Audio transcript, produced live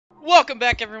Welcome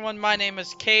back, everyone. My name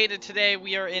is Cade, and today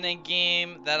we are in a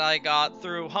game that I got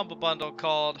through Humble Bundle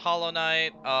called Hollow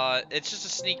Knight. It's just a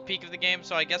sneak peek of the game,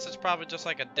 so I guess it's probably just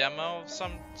like a demo of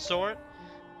some sort.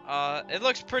 It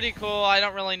looks pretty cool. I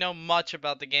don't really know much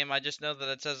about the game. I just know that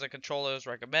it says the controller is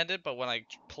recommended, but when I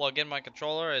plug in my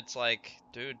controller, it's like,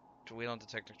 dude, we don't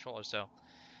detect the controller, so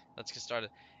let's get started.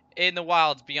 In the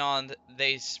wilds beyond,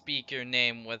 they speak your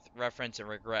name with reverence and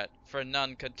regret. For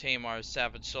none could tame our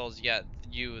savage souls, yet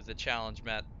you the challenge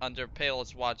met. Under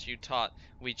palest watch you taught,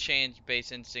 we changed,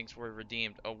 base instincts were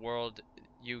redeemed. A world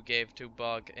you gave to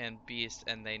bug and beast,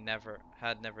 and they never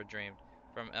dreamed.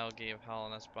 From Elgi of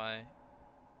Hallowness by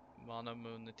Mono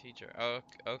Moon the teacher.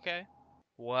 Okay.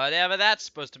 Whatever that's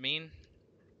supposed to mean.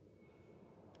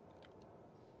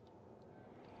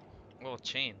 Little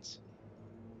chains.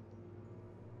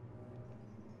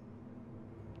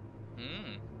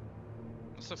 Hmm.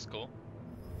 This looks cool.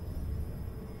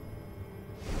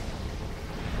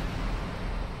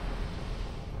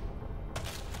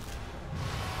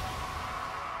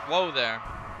 Whoa there.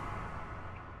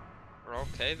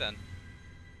 Okay then.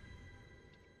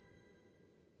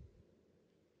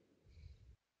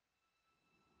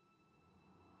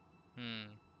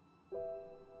 Hmm.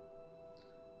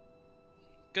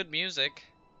 Good music.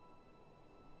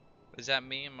 Is that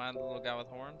me? Am I the little guy with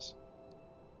horns?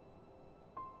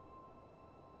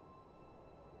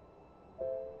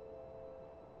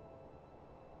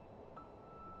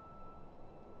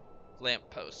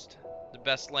 Lamppost. The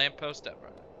best lamppost ever.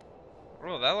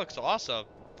 Oh, that looks awesome.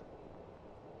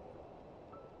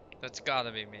 That's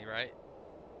gotta be me, right?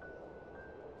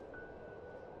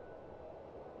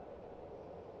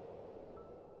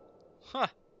 Huh.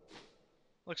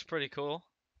 Looks pretty cool.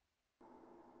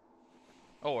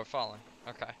 Oh, we're falling.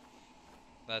 Okay.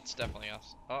 That's definitely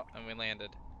us. Oh, and we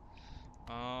landed.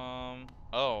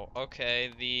 Oh, okay.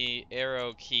 The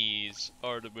arrow keys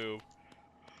are to move.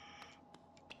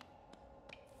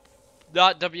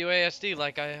 Not WASD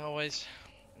like I always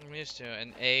am used to.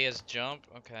 And A is jump.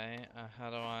 Okay. How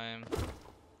do I...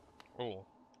 Oh.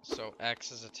 So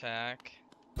X is attack.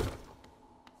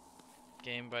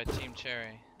 Game by Team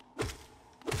Cherry.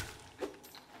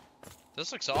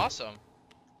 This looks awesome.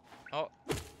 Oh.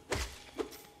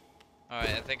 Alright,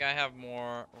 I think I have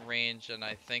more range than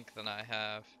I think than I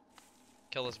have.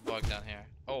 Kill this bug down here.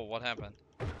 Oh, what happened?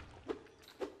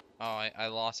 Oh, I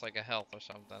lost like a health or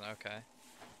something. Okay.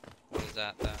 What is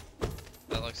that then?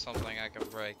 That looks something I can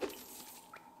break.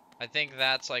 I think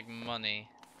that's like money.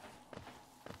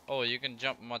 Oh, you can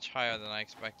jump much higher than I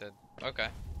expected. Okay.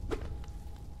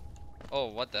 Oh,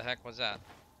 what the heck was that?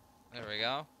 There we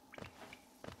go.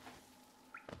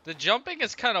 The jumping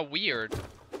is kind of weird.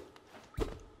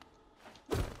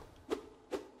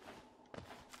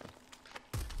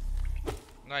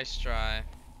 Nice try.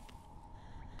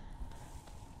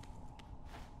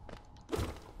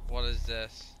 What is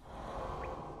this?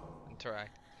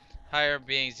 Interact. Higher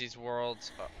beings, these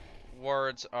words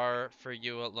are for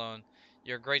you alone.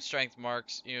 Your great strength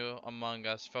marks you among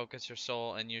us. Focus your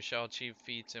soul, and you shall achieve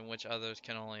feats in which others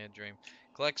can only dream.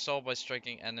 Collect soul by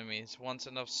striking enemies. Once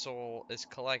enough soul is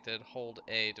collected, hold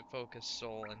A to focus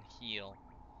soul and heal.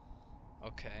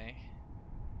 Okay.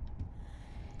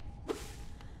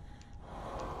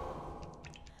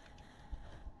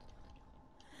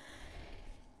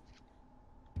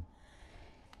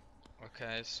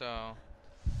 Okay, so...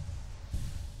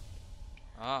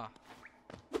 Ah.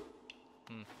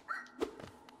 Hmm.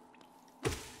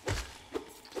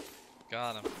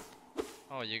 Got him.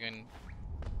 Oh, you can...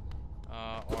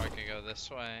 or I can go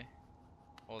this way.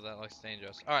 Oh, that looks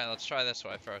dangerous. Alright, let's try this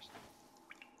way first.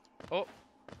 Oh!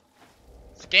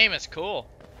 This game is cool!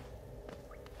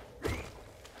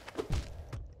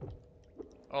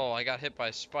 Oh, I got hit by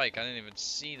a spike. I didn't even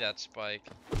see that spike.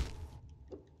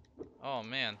 Oh,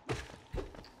 man.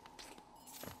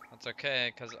 That's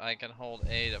okay, because I can hold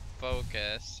A to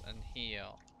focus and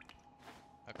heal.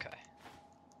 Okay.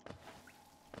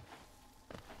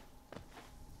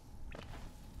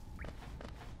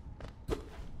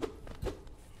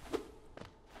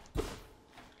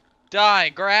 Die,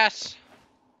 grass!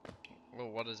 Oh,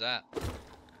 what is that?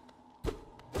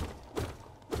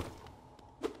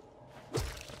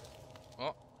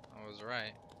 Oh, I was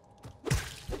right.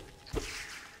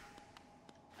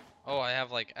 Oh, I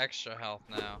have like extra health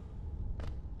now.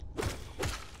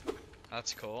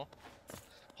 That's cool.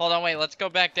 Hold on, wait, let's go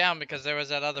back down because there was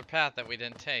that other path that we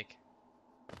didn't take.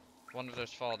 Wonder if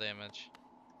there's fall damage.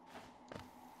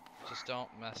 Just don't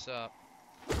mess up.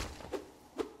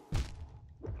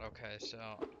 Okay, so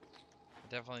I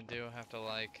definitely do have to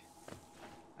like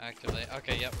activate.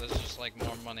 Okay, yep, there's just like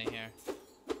more money here.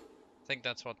 I think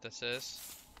that's what this is.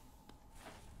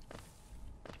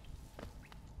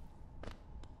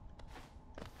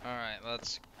 Alright,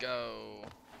 let's go.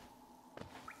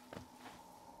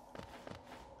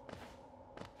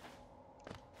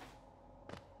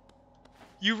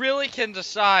 You really can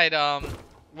decide,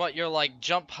 what your, like,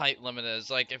 jump height limit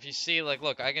is. Like, if you see, like,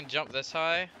 look, I can jump this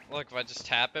high. Look, if I just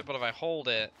tap it, but if I hold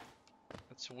it,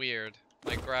 it's weird.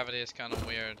 Like, gravity is kind of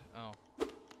weird. Oh.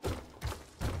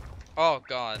 Oh,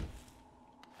 God.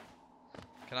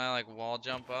 Can I, like, wall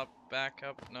jump up, back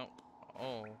up? Nope.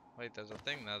 Oh, wait, there's a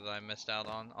thing there that I missed out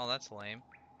on. Oh, that's lame.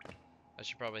 I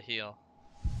should probably heal.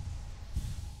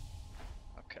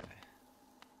 Okay.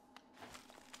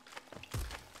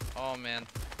 Oh, man.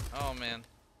 Oh, man.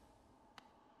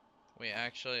 We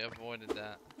actually avoided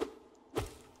that.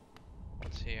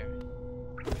 What's here?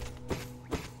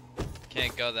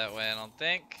 Can't go that way, I don't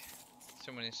think.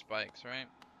 Too many spikes, right?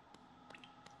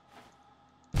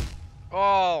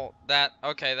 Oh, that,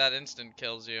 okay, that instant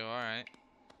kills you, alright.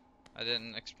 I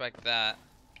didn't expect that.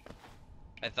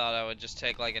 I thought I would just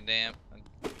take like a damn,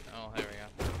 oh, here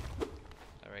we go.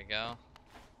 There we go.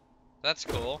 That's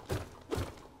cool.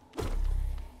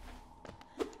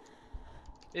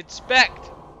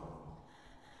 Inspect!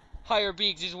 Higher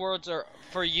Beaks, these words are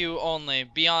for you only.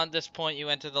 Beyond this point, you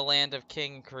enter the land of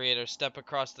King Creator. Step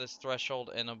across this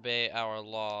threshold and obey our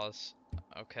laws.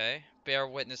 Okay. Bear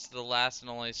witness to the last and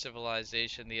only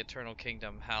civilization, the Eternal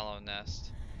Kingdom, Hallow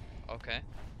Nest. Okay.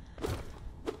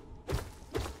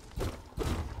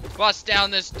 Bust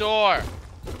down this door!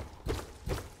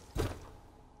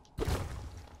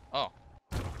 Oh.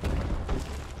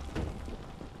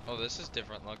 Oh, this is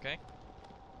different looking.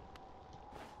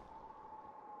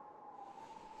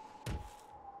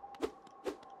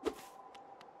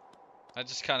 I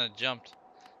just kind of jumped.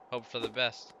 Hope for the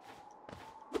best.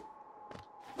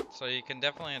 So you can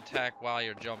definitely attack while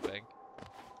you're jumping.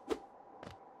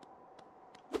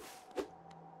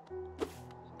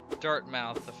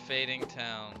 Dirtmouth, the fading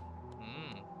town.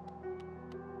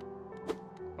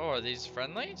 Oh, are these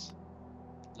friendlies?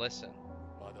 Listen.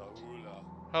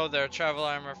 Oh there, traveler,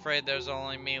 I'm afraid there's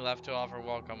only me left to offer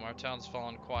welcome. Our town's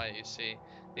fallen quiet, you see.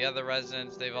 The other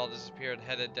residents, they've all disappeared,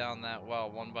 headed down that well,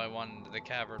 one by one, into the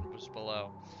caverns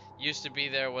below. Used to be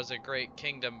there was a great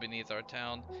kingdom beneath our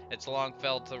town. It's long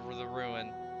fell to the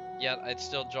ruin, yet it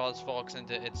still draws folks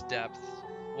into its depths.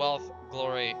 Wealth,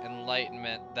 glory,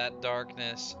 enlightenment, that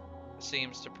darkness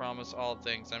seems to promise all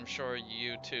things. I'm sure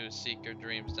you too seek your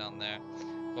dreams down there.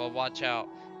 Well, watch out.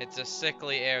 It's a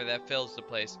sickly air that fills the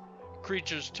place.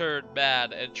 Creatures turn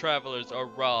bad, and travelers are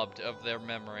robbed of their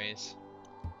memories.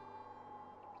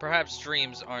 Perhaps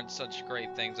dreams aren't such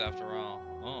great things after all.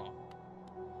 Oh.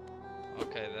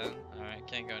 Okay then. Alright,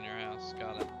 can't go in your house.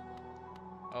 Got it.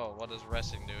 Oh, what does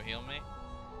resting do? Heal me?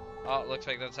 Oh, it looks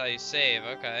like that's how you save.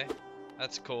 Okay.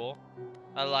 That's cool.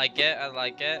 I like it. I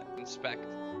like it. Inspect.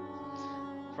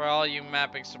 For all you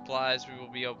mapping supplies, we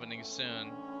will be opening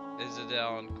soon.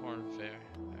 Isidel and Cornfair.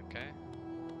 Okay.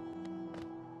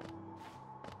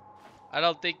 I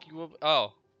don't think you will.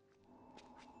 Oh.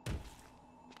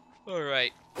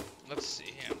 Alright. Let's see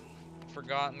here.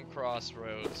 Forgotten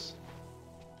Crossroads.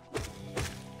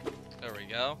 There we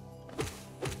go.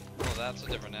 Oh, that's a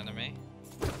different enemy.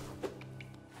 We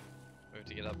have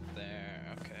to get up there.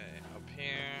 Okay. Up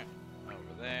here.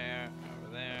 Over there.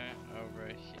 Over there. Over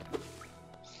here.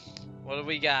 What do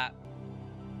we got?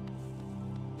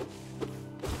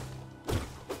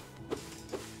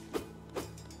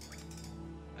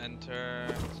 Enter.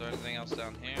 Is there anything else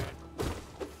down here?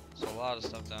 There's a lot of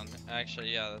stuff down here.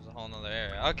 Actually, yeah, there's a whole nother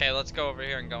area. Okay, let's go over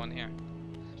here and go in here.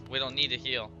 We don't need to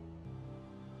heal.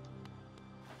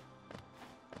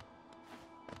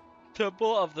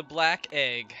 Temple of the Black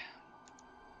Egg.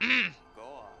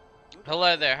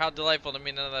 Hello there, how delightful to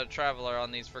meet another traveler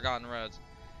on these forgotten roads.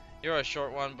 You're a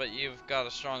short one, but you've got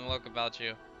a strong look about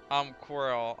you. I'm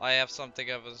Quirrell. I have something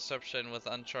of a deception with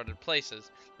uncharted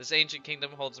places. This ancient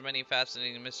kingdom holds many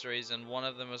fascinating mysteries, and one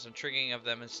of the most intriguing of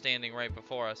them is standing right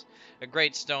before us. A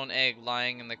great stone egg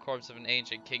lying in the corpse of an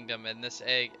ancient kingdom, and this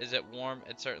egg, is it warm?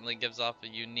 It certainly gives off a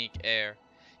unique air.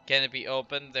 Can it be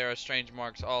opened? There are strange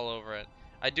marks all over it.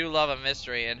 I do love a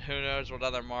mystery, and who knows what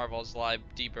other marvels lie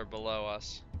deeper below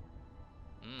us.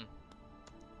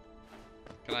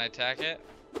 Can I attack it?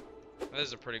 That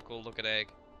is a pretty cool looking egg.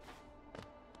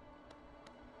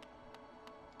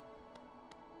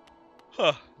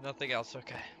 Huh, nothing else,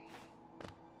 okay.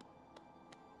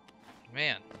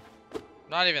 Man, I'm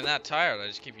not even that tired, I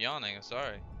just keep yawning, I'm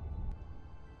sorry.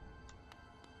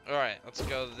 Alright, let's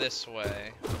go this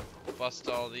way. Bust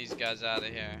all these guys out of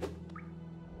here.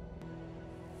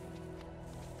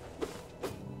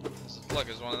 Look,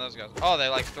 there's one of those guys. Oh, they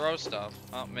like throw stuff.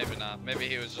 Oh, maybe not. Maybe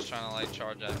he was just trying to like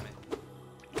charge at me.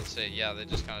 Let's see, yeah, they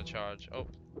just kind of charge. Oh,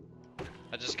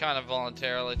 I just kind of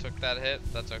voluntarily took that hit.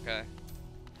 That's okay.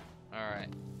 Alright.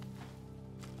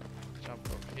 Jump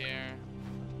up here.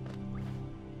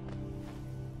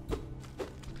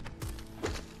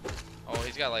 Oh,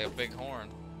 he's got like a big horn.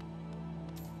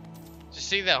 Did you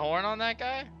see that horn on that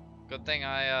guy? Good thing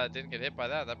I didn't get hit by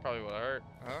that. That probably would have hurt,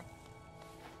 huh?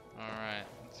 Alright,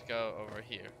 let's go over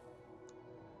here.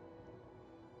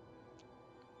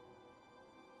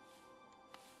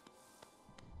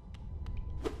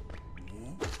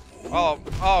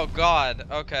 Oh god,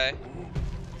 okay.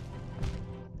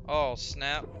 Oh,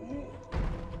 snap.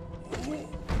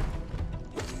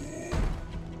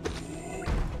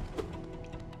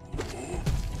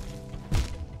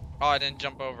 Oh, I didn't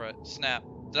jump over it. Snap.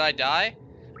 Did I die?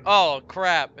 Oh,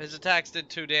 crap. His attacks did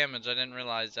 2 damage. I didn't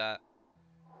realize that.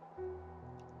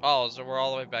 Oh, so we're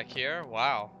all the way back here?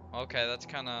 Wow. Okay, that's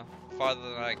kind of farther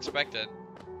than I expected.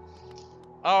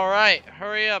 Alright,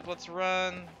 hurry up. Let's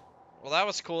run. Well, that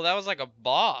was cool. That was like a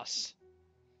boss.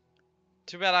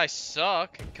 Too bad I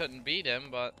suck and couldn't beat him,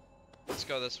 but let's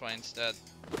go this way instead.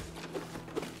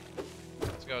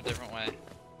 Let's go a different way.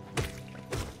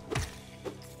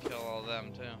 Kill all of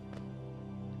them, too.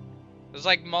 There's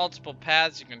like multiple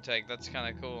paths you can take. That's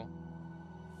kind of cool.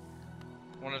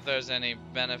 Wonder if there's any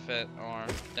benefit or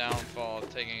downfall of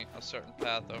taking a certain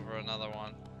path over another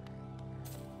one.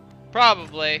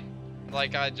 Probably.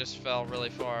 Like I just fell really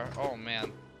far. Oh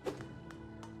man.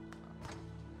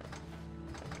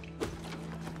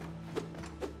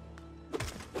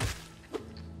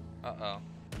 Uh-oh.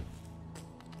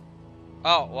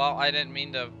 Oh, well, I didn't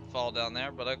mean to fall down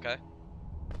there, but okay.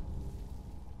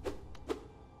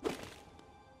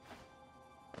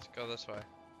 Let's go this way.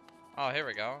 Oh, here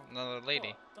we go. Another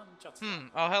lady.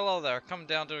 Oh, hello there. Come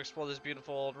down to explore these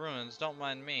beautiful old ruins. Don't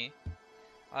mind me.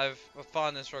 I've a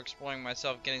fondness for exploring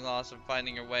myself. Getting lost and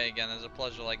finding your way again is a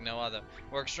pleasure like no other.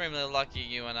 We're extremely lucky,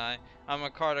 you and I. I'm a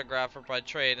cartographer by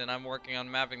trade, and I'm working on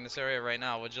mapping this area right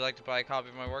now. Would you like to buy a copy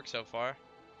of my work so far?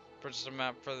 Purchase a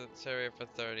map for this area for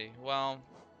 30. Well,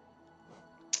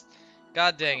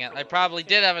 god dang it. I probably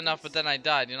did have enough, but then I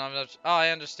died. You know, oh, I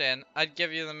understand. I'd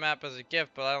give you the map as a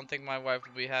gift, but I don't think my wife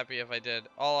would be happy if I did.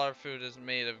 All our food is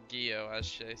made of Gyo,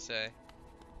 as they say.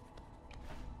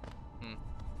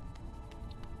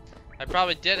 I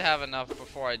probably did have enough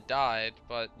before I died,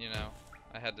 but, you know,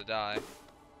 I had to die.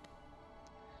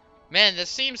 Man, this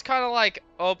seems kind of like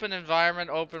open environment,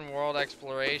 open world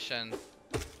exploration.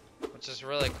 Which is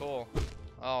really cool.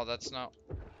 Oh, that's not...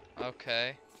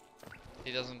 Okay.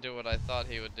 He doesn't do what I thought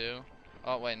he would do.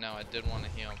 Oh, wait, no, I did want to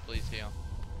heal. Please heal.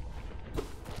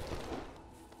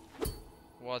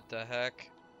 What the heck?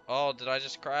 Oh, did I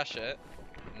just crash it?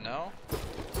 No?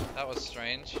 That was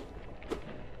strange.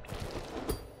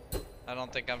 I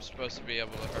don't think I'm supposed to be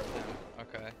able to hurt him.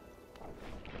 Okay.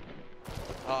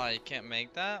 Oh, you can't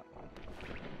make that?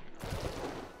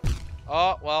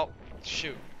 Oh, well,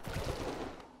 shoot.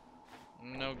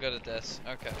 No good at this.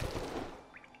 Okay.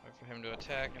 Wait for him to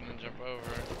attack and then jump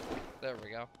over. There we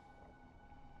go.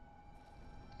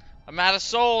 I'm out of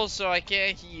souls, so I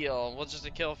can't heal. Well, just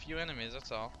to kill a few enemies,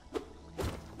 that's all.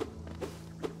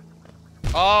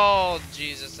 Oh,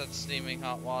 Jesus, that's steaming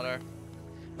hot water.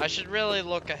 I should really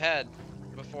look ahead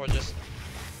before just...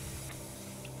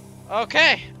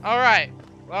 Okay, alright.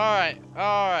 Alright,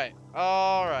 alright,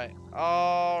 alright,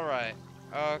 alright.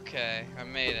 Okay, I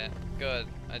made it. Good,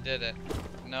 I did it.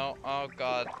 No, oh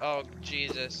god, oh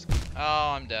Jesus.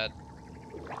 Oh, I'm dead.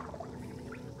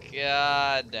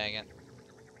 God dang it.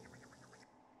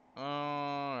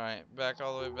 Alright, back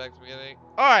all the way back to the beginning.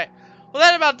 Alright, well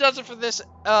that about does it for this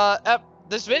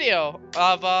this video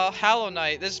of Hollow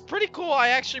Knight. This is pretty cool. I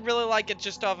actually really like it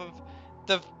just off of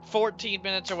the 14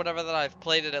 minutes or whatever that I've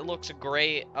played it. It looks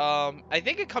great. I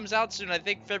think it comes out soon. I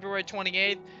think February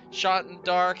 28th. Shot in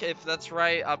dark. If that's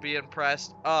right, I'll be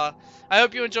impressed. I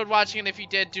hope you enjoyed watching, and if you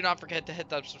did, do not forget to hit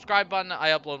that subscribe button. I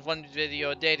upload one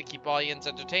video a day to keep audience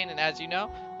entertained, and as you know,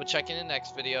 we'll check in the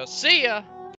next video. See ya!